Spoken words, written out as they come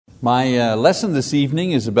My lesson this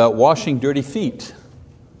evening is about washing dirty feet,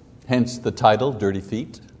 hence the title, Dirty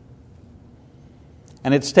Feet.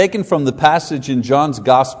 And it's taken from the passage in John's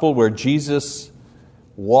Gospel where Jesus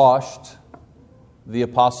washed the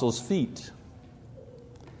apostles' feet.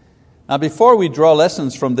 Now, before we draw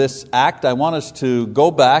lessons from this act, I want us to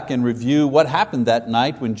go back and review what happened that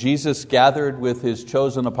night when Jesus gathered with His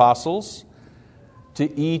chosen apostles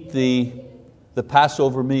to eat the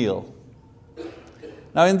Passover meal.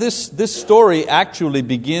 Now, in this story actually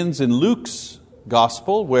begins in Luke's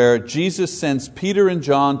Gospel, where Jesus sends Peter and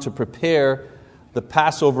John to prepare the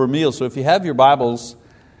Passover meal. So if you have your Bibles,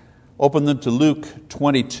 open them to Luke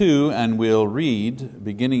 22 and we'll read,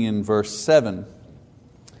 beginning in verse 7.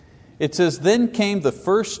 It says, "Then came the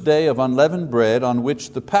first day of unleavened bread on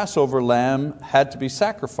which the Passover lamb had to be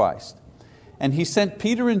sacrificed. And He sent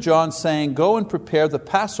Peter and John, saying, 'Go and prepare the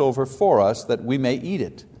Passover for us, that we may eat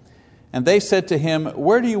it.' And they said to Him,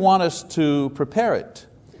 'Where do you want us to prepare it?'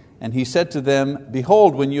 And He said to them,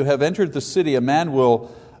 'Behold, when you have entered the city, a man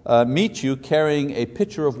will meet you carrying a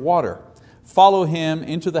pitcher of water. Follow him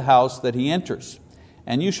into the house that he enters.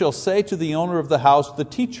 And you shall say to the owner of the house, the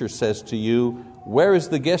teacher says to you, where is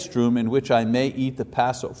the guest room in which I may eat the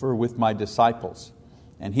Passover with my disciples?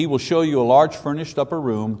 And he will show you a large furnished upper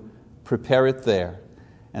room. Prepare it there.'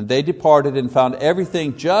 And they departed and found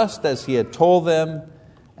everything just as He had told them,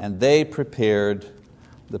 and they prepared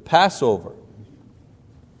the Passover."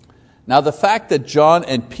 Now, the fact that John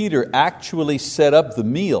and Peter actually set up the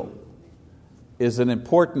meal is an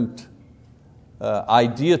important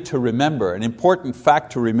idea to remember, an important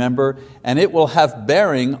fact to remember, and it will have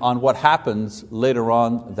bearing on what happens later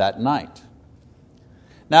on that night.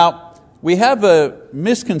 Now, we have a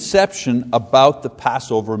misconception about the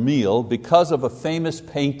Passover meal because of a famous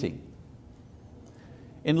painting.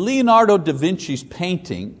 In Leonardo da Vinci's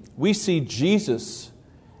painting, we see Jesus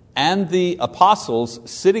and the apostles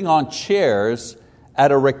sitting on chairs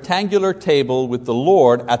at a rectangular table with the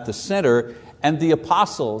Lord at the center and the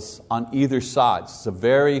apostles on either side. It's a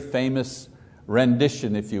very famous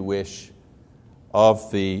rendition, if you wish,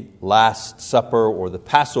 of the Last Supper or the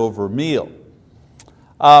Passover meal.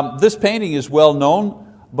 This painting is well known,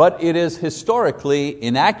 but it is historically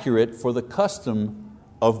inaccurate for the custom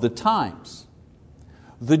of the times.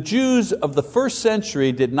 The Jews of the first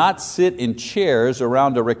century did not sit in chairs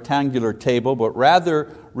around a rectangular table, but rather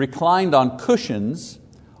reclined on cushions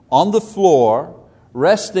on the floor,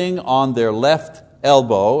 resting on their left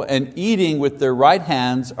elbow and eating with their right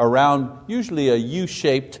hands around usually a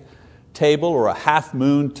U-shaped table or a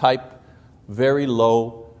half-moon type very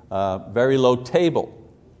low table.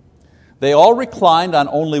 They all reclined on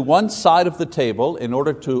only one side of the table in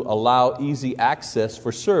order to allow easy access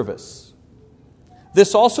for service.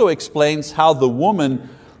 This also explains how the woman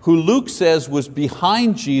who Luke says was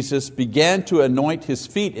behind Jesus began to anoint His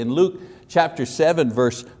feet. In Luke chapter 7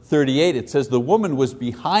 verse 38 it says the woman was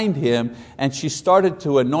behind Him and she started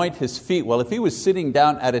to anoint His feet. Well, if He was sitting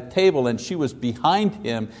down at a table and she was behind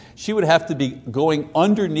Him, she would have to be going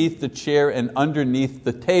underneath the chair and underneath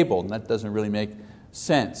the table, and that doesn't really make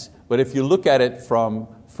sense. But if you look at it from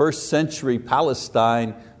first century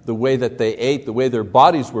Palestine, the way that they ate, the way their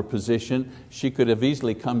bodies were positioned, she could have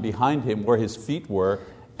easily come behind Him where His feet were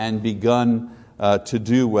and begun to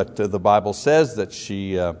do what the Bible says that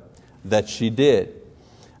she did.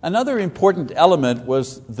 Another important element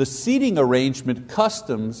was the seating arrangement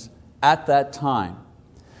customs at that time.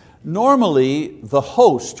 Normally, the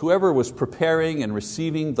host, whoever was preparing and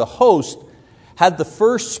receiving, the host had the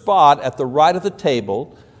first spot at the right of the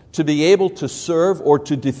table to be able to serve or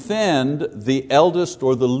to defend the eldest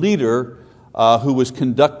or the leader who was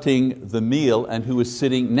conducting the meal and who was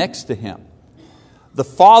sitting next to him. The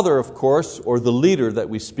father, of course, or the leader that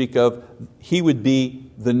we speak of, he would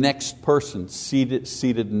be the next person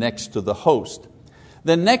seated next to the host.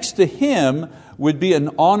 Then next to him would be an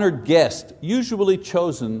honored guest, usually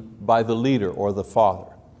chosen by the leader or the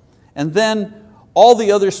father. And then all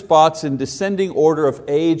the other spots in descending order of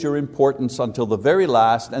age or importance until the very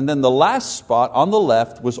last, and then the last spot on the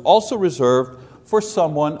left was also reserved for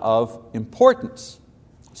someone of importance.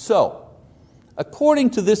 So, according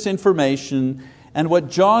to this information and what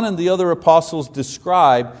John and the other apostles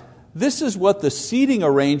describe, this is what the seating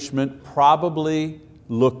arrangement probably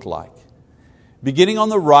looked like. Beginning on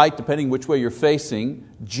the right, depending which way you're facing,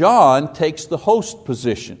 John takes the host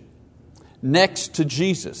position next to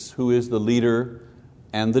Jesus, who is the leader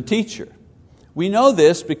and the teacher. We know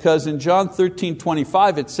this because in John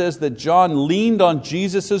 13:25 it says that John leaned on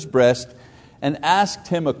Jesus' breast and asked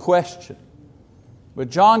Him a question. But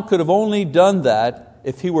John could have only done that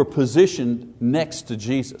if he were positioned next to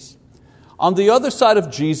Jesus. On the other side of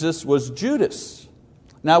Jesus was Judas.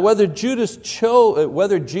 Now, whether Jesus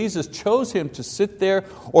chose him to sit there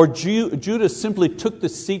or Judas simply took the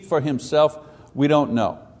seat for himself, we don't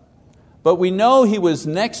know. But we know he was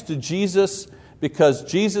next to Jesus because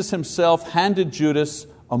Jesus himself handed Judas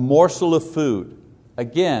a morsel of food.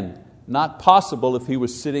 Again, not possible if he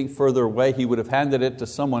was sitting further away. He would have handed it to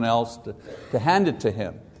someone else to hand it to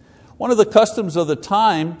him. One of the customs of the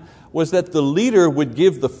time was that the leader would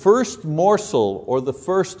give the first morsel, or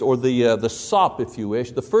the sop, if you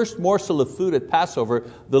wish, the first morsel of food at Passover.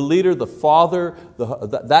 The leader, the father,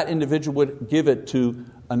 that individual would give it to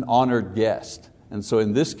an honored guest. And so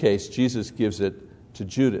in this case, Jesus gives it to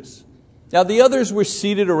Judas. Now the others were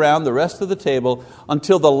seated around the rest of the table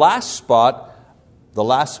until the last spot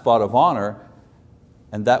of honor,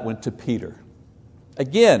 and that went to Peter.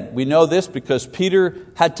 Again, we know this because Peter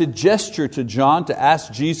had to gesture to John to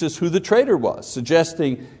ask Jesus who the traitor was,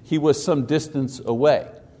 suggesting he was some distance away.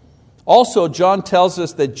 Also, John tells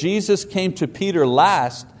us that Jesus came to Peter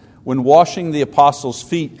last when washing the apostles'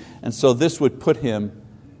 feet, and so this would put him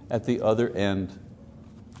at the other end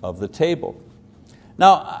of the table.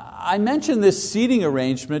 Now, I mention this seating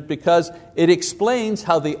arrangement because it explains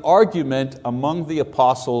how the argument among the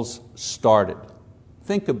apostles started.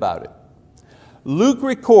 Think about it. Luke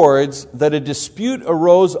records that a dispute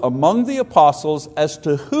arose among the apostles as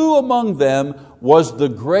to who among them was the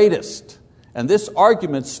greatest. And this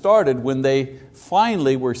argument started when they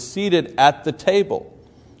finally were seated at the table.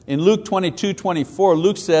 In Luke 22:24,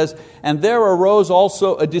 Luke says, "And there arose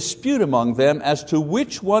also a dispute among them as to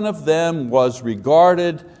which one of them was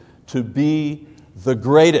regarded to be the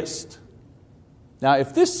greatest." Now,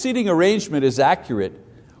 if this seating arrangement is accurate,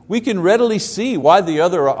 we can readily see why the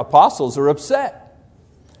other apostles are upset.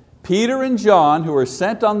 Peter and John, who are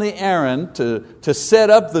sent on the errand to set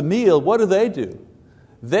up the meal, what do?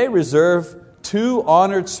 They reserve 2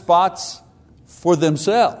 honored spots for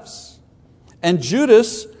themselves. And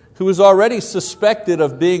Judas, who is already suspected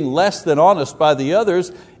of being less than honest by the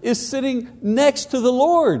others, is sitting next to the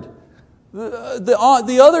Lord.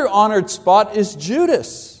 The other honored spot is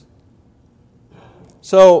Judas.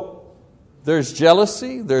 So there's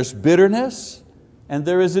jealousy, there's bitterness, and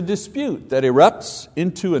there is a dispute that erupts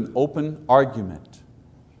into an open argument.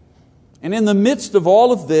 And in the midst of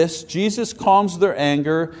all of this, Jesus calms their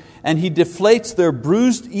anger and He deflates their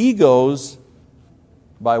bruised egos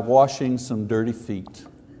by washing some dirty feet.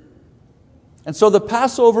 And so the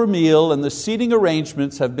Passover meal and the seating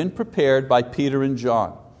arrangements have been prepared by Peter and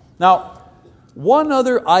John. Now, one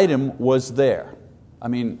other item was there.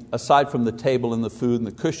 Aside from the table and the food and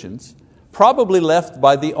the cushions, probably left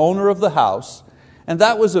by the owner of the house, and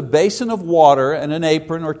that was a basin of water and an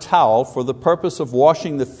apron or towel for the purpose of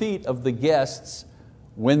washing the feet of the guests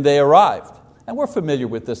when they arrived. And we're familiar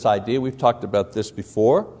with this idea. We've talked about this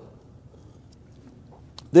before.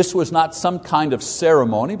 This was not some kind of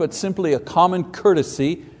ceremony, but simply a common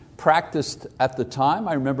courtesy practiced at the time.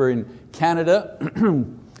 I remember in Canada,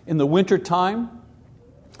 in the wintertime,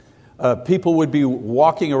 people would be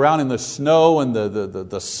walking around in the snow and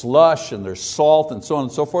the slush and there's salt and so on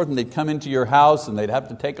and so forth, and they'd come into your house and they'd have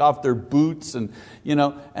to take off their boots and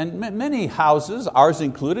many houses, ours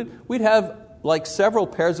included, we'd have like several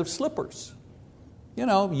pairs of slippers,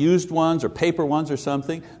 used ones or paper ones or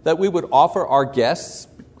something that we would offer our guests.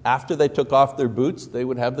 After they took off their boots, they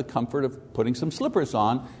would have the comfort of putting some slippers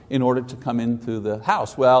on in order to come into the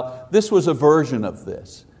house. Well, this was a version of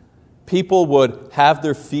this. People would have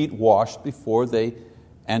their feet washed before they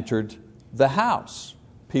entered the house.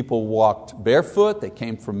 People walked barefoot, they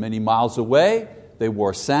came from many miles away, they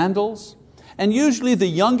wore sandals. And usually the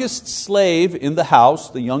youngest slave in the house,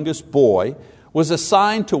 the youngest boy, was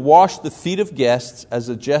assigned to wash the feet of guests as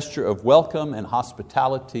a gesture of welcome and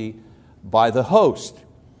hospitality by the host.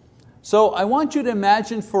 So I want you to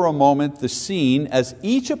imagine for a moment the scene as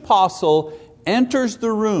each apostle enters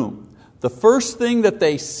the room. The first thing that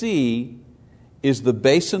they see is the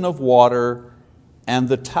basin of water and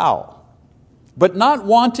the towel. But not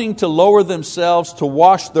wanting to lower themselves to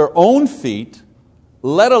wash their own feet,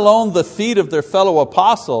 let alone the feet of their fellow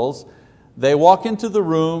apostles, they walk into the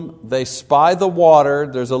room, they spy the water,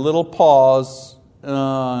 there's a little pause. No,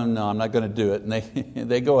 I'm not going to do it. And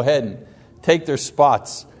they go ahead and take their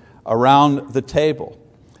spots around the table.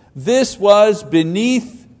 This was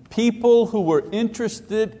beneath people who were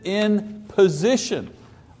interested in position.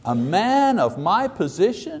 A man of my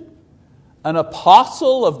position, an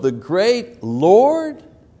apostle of the great Lord,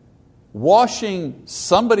 washing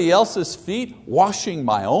somebody else's feet, washing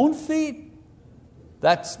my own feet,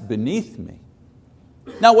 that's beneath me.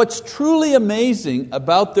 Now what's truly amazing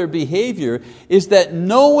about their behavior is that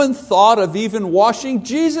no one thought of even washing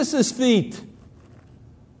Jesus' feet.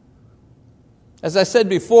 As I said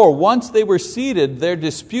before, once they were seated, their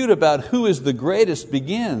dispute about who is the greatest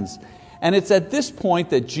begins. And it's at this point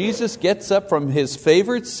that Jesus gets up from His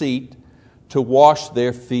favorite seat to wash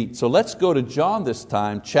their feet. So let's go to John this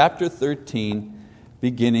time, chapter 13,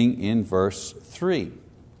 beginning in verse 3.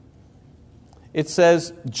 It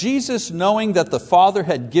says, Jesus, knowing that the Father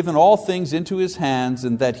had given all things into His hands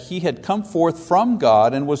and that He had come forth from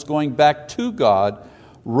God and was going back to God,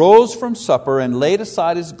 rose from supper and laid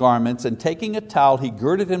aside His garments, and taking a towel He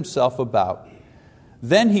girded Himself about.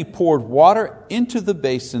 Then He poured water into the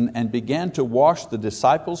basin and began to wash the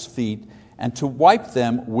disciples' feet and to wipe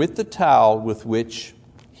them with the towel with which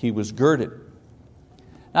He was girded.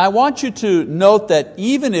 Now I want you to note that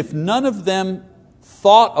even if none of them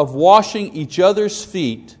thought of washing each other's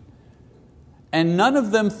feet, and none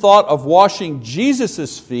of them thought of washing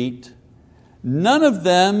Jesus' feet, none of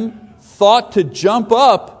them thought to jump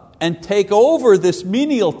up and take over this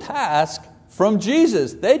menial task from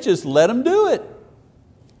Jesus. They just let Him do it.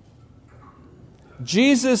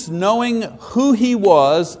 Jesus, knowing who He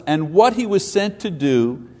was and what He was sent to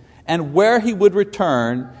do and where He would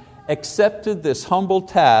return, accepted this humble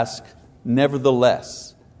task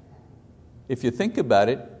nevertheless. If you think about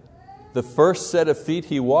it, the first set of feet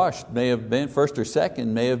He washed may have been, first or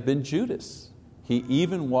second, may have been Judas. He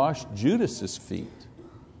even washed Judas's feet.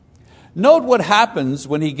 Note what happens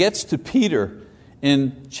when He gets to Peter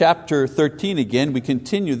in chapter 13 again. We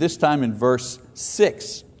continue this time in verse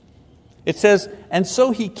 6. It says, and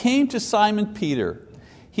so He came to Simon Peter.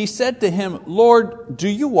 He said to him, Lord, do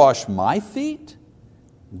you wash my feet?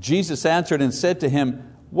 Jesus answered and said to him,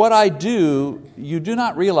 what I do you do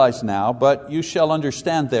not realize now, but you shall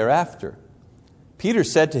understand thereafter. Peter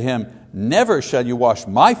said to Him, never shall you wash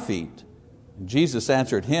my feet. Jesus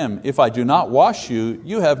answered him, if I do not wash you,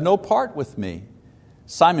 you have no part with me.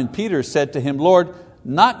 Simon Peter said to Him, Lord,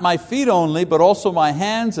 not my feet only, but also my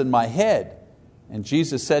hands and my head. And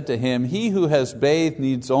Jesus said to him, he who has bathed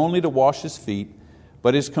needs only to wash his feet,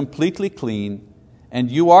 but is completely clean, and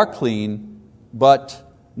you are clean,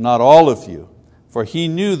 but not all of you. For He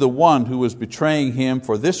knew the one who was betraying Him.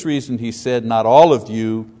 For this reason He said, not all of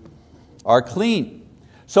you are clean.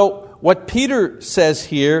 So what Peter says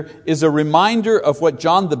here is a reminder of what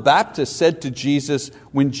John the Baptist said to Jesus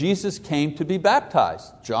when Jesus came to be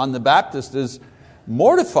baptized. John the Baptist is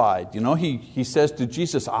mortified. He says to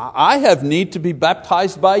Jesus, I have need to be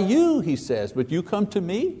baptized by you, he says, but you come to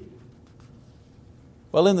me?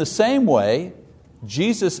 Well, in the same way,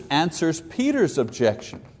 Jesus answers Peter's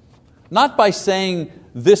objection. Not by saying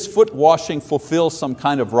this foot washing fulfills some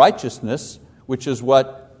kind of righteousness, which is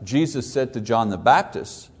what Jesus said to John the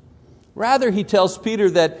Baptist. Rather, He tells Peter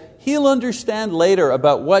that he'll understand later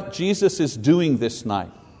about what Jesus is doing this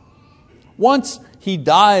night. Once He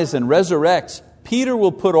dies and resurrects, Peter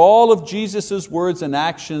will put all of Jesus' words and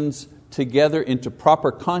actions together into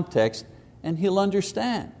proper context, and he'll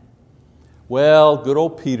understand. Well, good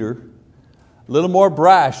old Peter, a little more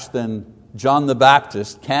brash than John the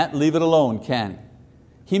Baptist, can't leave it alone, can he?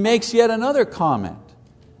 He makes yet another comment.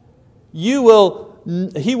 He will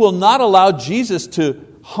not allow Jesus to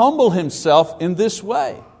humble Himself in this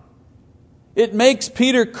way. It makes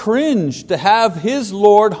Peter cringe to have his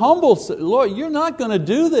Lord humble. Lord, you're not going to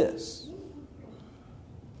do this.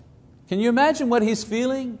 Can you imagine what he's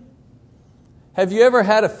feeling? Have you ever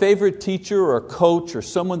had a favorite teacher or a coach or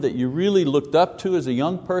someone that you really looked up to as a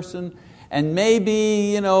young person? And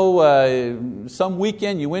maybe some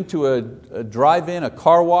weekend you went to a drive-in, a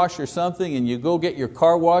car wash or something, and you go get your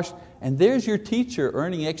car washed, and there's your teacher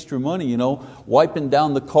earning extra money, wiping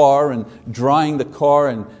down the car and drying the car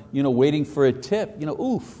and waiting for a tip.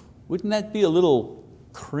 Oof, wouldn't that be a little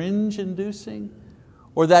cringe-inducing?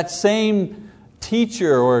 Or that same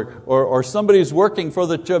teacher or somebody who's working for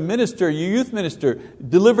the minister, your youth minister,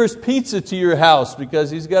 delivers pizza to your house because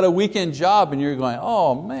he's got a weekend job, and you're going,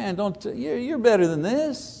 oh man, you're better than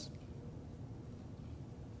this.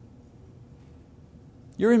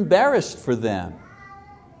 You're embarrassed for them.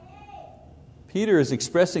 Peter is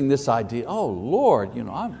expressing this idea, oh Lord, you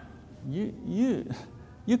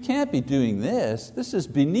can't be doing this. This is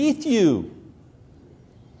beneath you.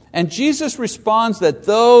 And Jesus responds that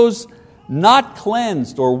those not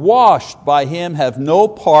cleansed or washed by Him have no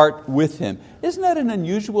part with Him. Isn't that an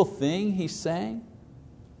unusual thing He's saying?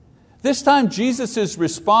 This time Jesus'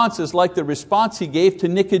 response is like the response He gave to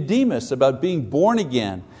Nicodemus about being born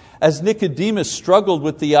again. as Nicodemus struggled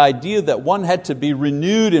with the idea that one had to be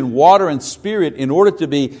renewed in water and spirit in order to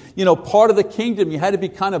be part of the kingdom. You had to be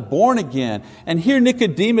kind of born again. And here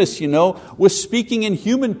Nicodemus was speaking in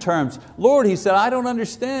human terms. Lord, he said, I don't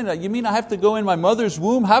understand. You mean I have to go in my mother's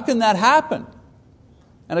womb? How can that happen?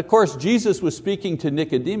 And of course, Jesus was speaking to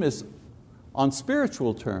Nicodemus on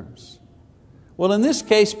spiritual terms. Well, in this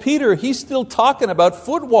case, Peter, he's still talking about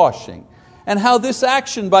foot washing, and how this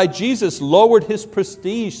action by Jesus lowered his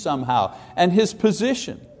prestige somehow and his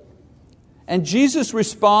position. And Jesus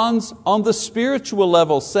responds on the spiritual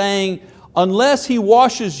level, saying, unless He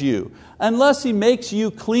washes you, unless He makes you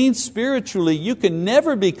clean spiritually, you can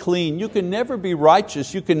never be clean, you can never be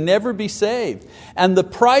righteous, you can never be saved. And the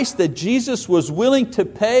price that Jesus was willing to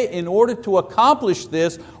pay in order to accomplish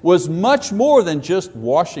this was much more than just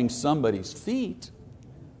washing somebody's feet.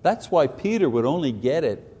 That's why Peter would only get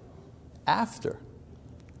it after.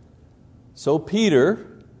 So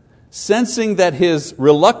Peter, sensing that his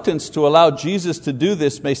reluctance to allow Jesus to do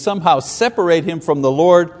this may somehow separate him from the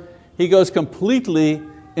Lord, he goes completely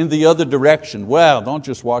in the other direction. Well, don't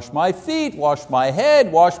just wash my feet, wash my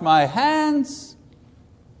head, wash my hands.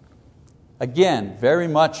 Again, very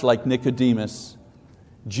much like Nicodemus,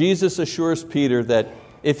 Jesus assures Peter that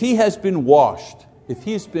if he has been washed, if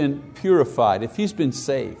he's been purified, if he's been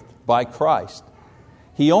saved by Christ,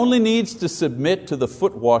 he only needs to submit to the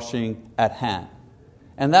foot washing at hand.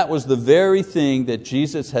 And that was the very thing that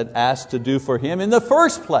Jesus had asked to do for him in the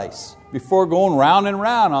first place, before going round and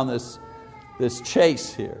round on this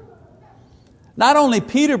chase here. Not only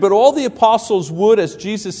Peter, but all the apostles would, as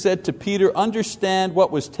Jesus said to Peter, understand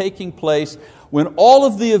what was taking place when all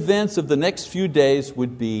of the events of the next few days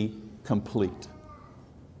would be complete.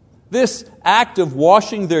 This act of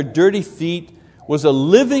washing their dirty feet was a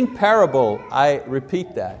living parable. I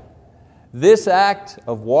repeat that. This act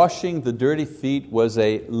of washing the dirty feet was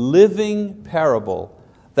a living parable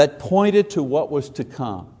that pointed to what was to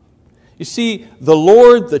come. You see, the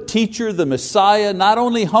Lord, the teacher, the Messiah, not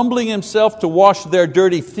only humbling Himself to wash their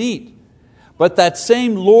dirty feet, but that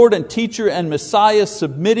same Lord and teacher and Messiah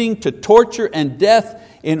submitting to torture and death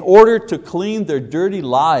in order to clean their dirty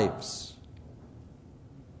lives.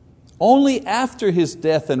 Only after His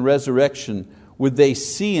death and resurrection would they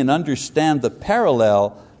see and understand the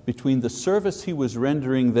parallel between the service He was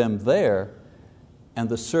rendering them there and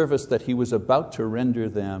the service that He was about to render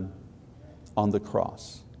them on the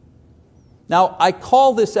cross. Now, I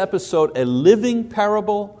call this episode a living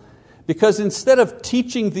parable because instead of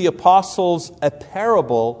teaching the apostles a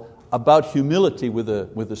parable about humility with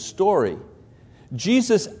a story,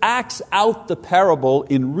 Jesus acts out the parable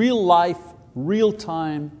in real life,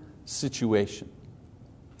 real-time situation.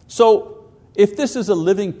 So, if this is a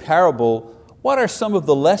living parable, what are some of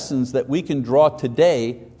the lessons that we can draw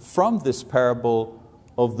today from this parable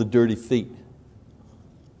of the dirty feet?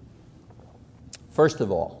 First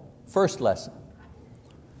of all, first lesson,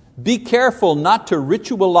 be careful not to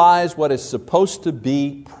ritualize what is supposed to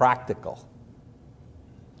be practical.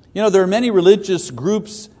 There are many religious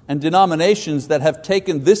groups and denominations that have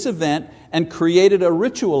taken this event and created a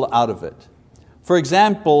ritual out of it. For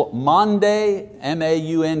example, Maundy,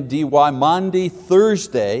 M-A-U-N-D-Y, Maundy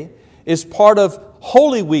Thursday, is part of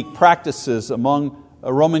Holy Week practices among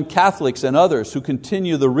Roman Catholics and others who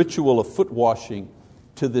continue the ritual of foot washing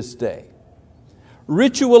to this day.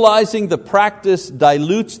 Ritualizing the practice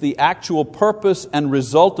dilutes the actual purpose and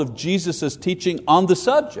result of Jesus' teaching on the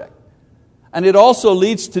subject. And it also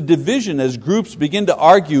leads to division as groups begin to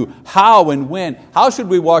argue how and when. How should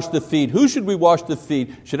we wash the feet? Who should we wash the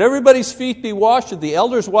feet? Should everybody's feet be washed? Should the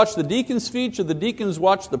elders wash the deacons' feet? Should the deacons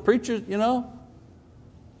wash the preachers?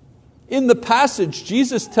 In the passage,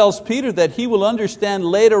 Jesus tells Peter that he will understand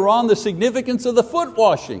later on the significance of the foot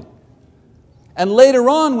washing. And later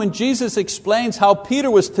on, when Jesus explains how Peter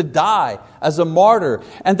was to die as a martyr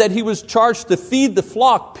and that he was charged to feed the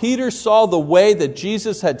flock, Peter saw the way that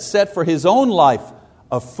Jesus had set for his own life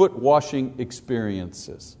of foot washing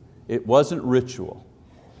experiences. It wasn't ritual.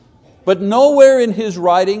 But nowhere in his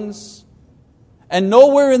writings and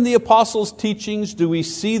nowhere in the apostles' teachings do we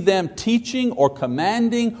see them teaching or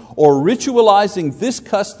commanding or ritualizing this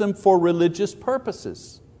custom for religious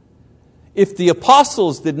purposes. If the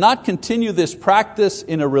apostles did not continue this practice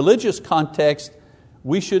in a religious context,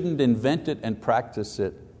 we shouldn't invent it and practice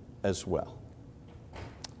it as well.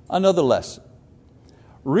 Another lesson.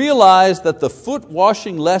 Realize that the foot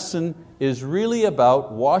washing lesson is really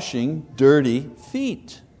about washing dirty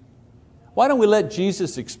feet. Why don't we let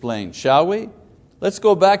Jesus explain, shall we? Let's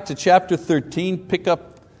go back to chapter 13, pick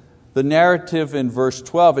up the narrative in verse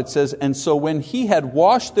 12. It says, "And so when He had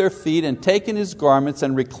washed their feet and taken His garments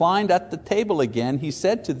and reclined at the table again, He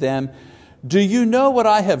said to them, 'Do you know what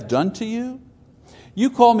I have done to you? You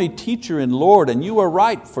call me teacher and Lord, and you are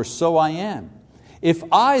right, for so I am. If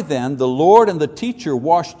I then, the Lord and the teacher,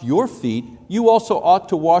 washed your feet, you also ought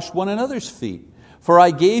to wash one another's feet. For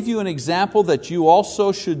I gave you an example that you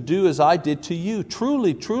also should do as I did to you.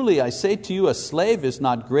 Truly, truly, I say to you, a slave is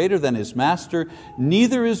not greater than his master,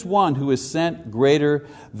 neither is one who is sent greater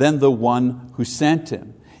than the one who sent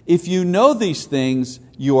him. If you know these things,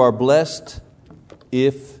 you are blessed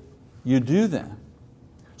if you do them.'"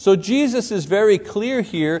 So Jesus is very clear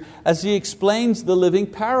here as He explains the living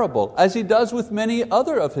parable, as He does with many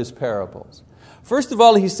other of His parables. First of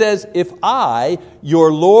all, He says, if I,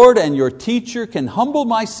 your Lord and your teacher, can humble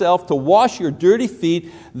myself to wash your dirty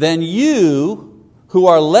feet, then you, who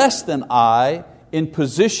are less than I, in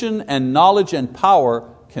position and knowledge and power,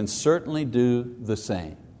 can certainly do the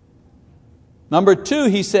same. Number two,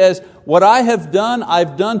 He says, what I have done,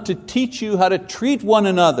 I've done to teach you how to treat one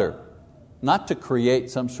another, not to create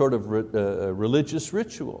some sort of religious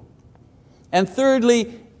ritual. And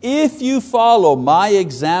thirdly, if you follow my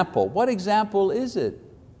example, what example is it?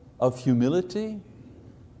 Of humility?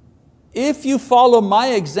 If you follow my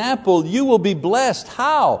example, you will be blessed.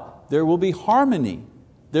 How? There will be harmony,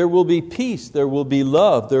 there will be peace, there will be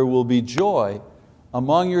love, there will be joy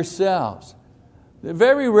among yourselves.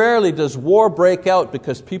 Very rarely does war break out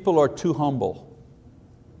because people are too humble.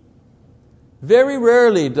 Very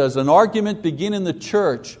rarely does an argument begin in the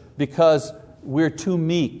church because we're too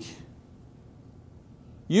meek.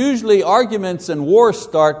 Usually arguments and wars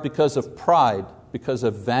start because of pride, because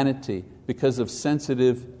of vanity, because of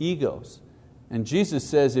sensitive egos. And Jesus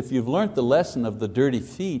says, if you've learned the lesson of the dirty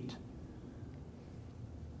feet,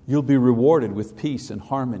 you'll be rewarded with peace and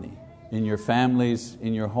harmony in your families,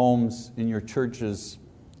 in your homes, in your churches,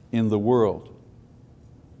 in the world.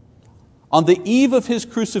 On the eve of His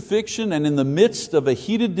crucifixion and in the midst of a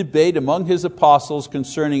heated debate among His apostles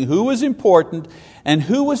concerning who was important and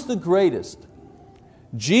who was the greatest,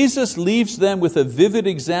 Jesus leaves them with a vivid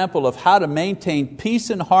example of how to maintain peace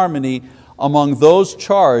and harmony among those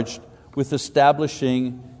charged with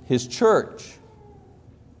establishing His church.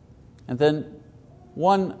 And then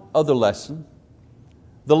one other lesson.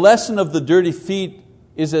 The lesson of the dirty feet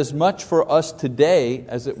is as much for us today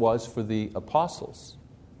as it was for the apostles.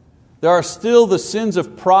 There are still the sins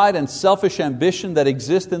of pride and selfish ambition that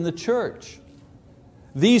exist in the church.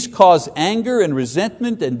 These cause anger and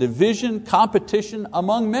resentment and division, competition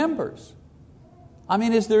among members. I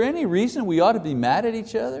mean, is there any reason we ought to be mad at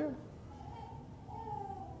each other?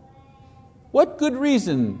 What good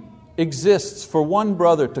reason exists for one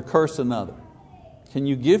brother to curse another? Can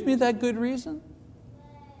you give me that good reason?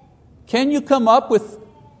 Can you come up with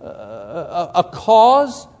a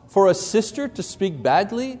cause for a sister to speak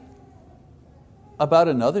badly about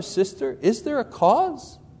another sister? Is there a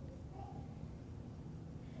cause?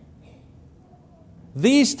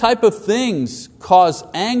 These type of things cause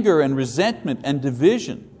anger and resentment and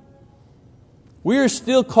division. We are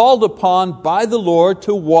still called upon by the Lord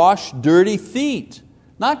to wash dirty feet,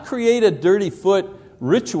 not create a dirty foot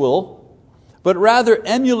ritual, but rather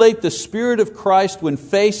emulate the Spirit of Christ when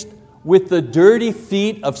faced with the dirty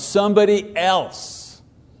feet of somebody else.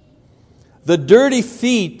 The dirty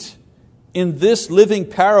feet in this living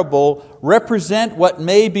parable represent what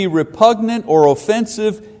may be repugnant or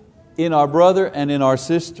offensive in our brother and in our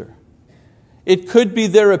sister. It could be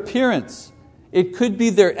their appearance. It could be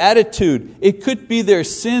their attitude. It could be their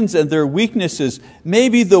sins and their weaknesses.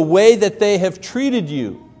 Maybe the way that they have treated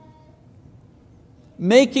you.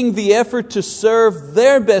 Making the effort to serve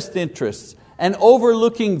their best interests and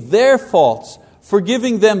overlooking their faults,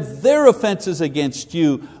 forgiving them their offenses against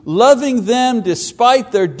you, loving them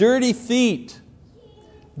despite their dirty feet.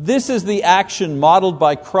 This is the action modeled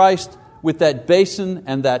by Christ with that basin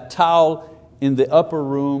and that towel in the upper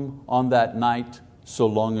room on that night so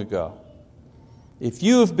long ago. If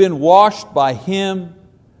you have been washed by Him,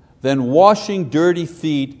 then washing dirty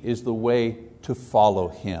feet is the way to follow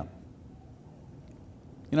Him.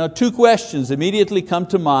 Two questions immediately come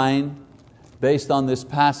to mind based on this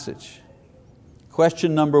passage.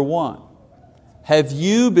 Question number one, have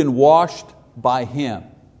you been washed by Him?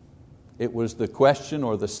 It was the question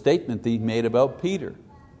or the statement that He made about Peter.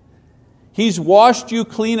 He's washed you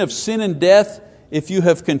clean of sin and death if you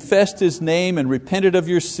have confessed His name and repented of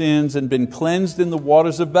your sins and been cleansed in the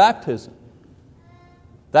waters of baptism.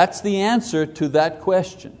 That's the answer to that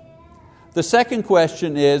question. The second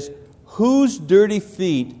question is, whose dirty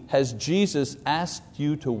feet has Jesus asked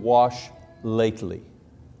you to wash lately?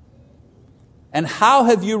 And how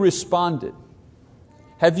have you responded?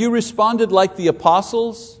 Have you responded like the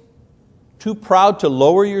apostles? Too proud to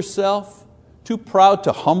lower yourself? Too proud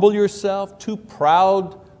to humble yourself? Too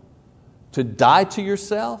proud to die to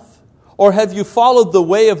yourself? Or have you followed the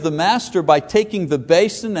way of the Master by taking the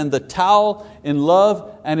basin and the towel in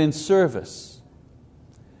love and in service?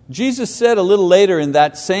 Jesus said a little later in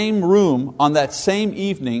that same room, on that same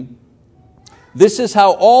evening, "This is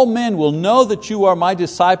how all men will know that you are my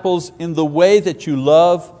disciples, in the way that you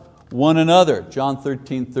love one another." John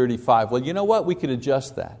 13:35. Well, you know what? We could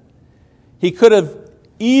adjust that. He could have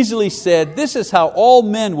easily said, "This is how all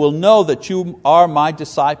men will know that you are my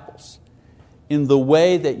disciples, in the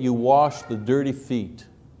way that you wash the dirty feet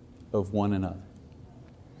of one another."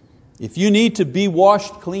 If you need to be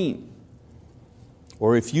washed clean,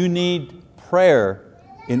 or if you need prayer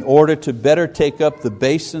in order to better take up the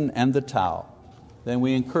basin and the towel, then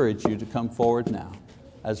we encourage you to come forward now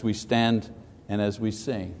as we stand and as we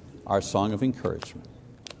sing our song of encouragement.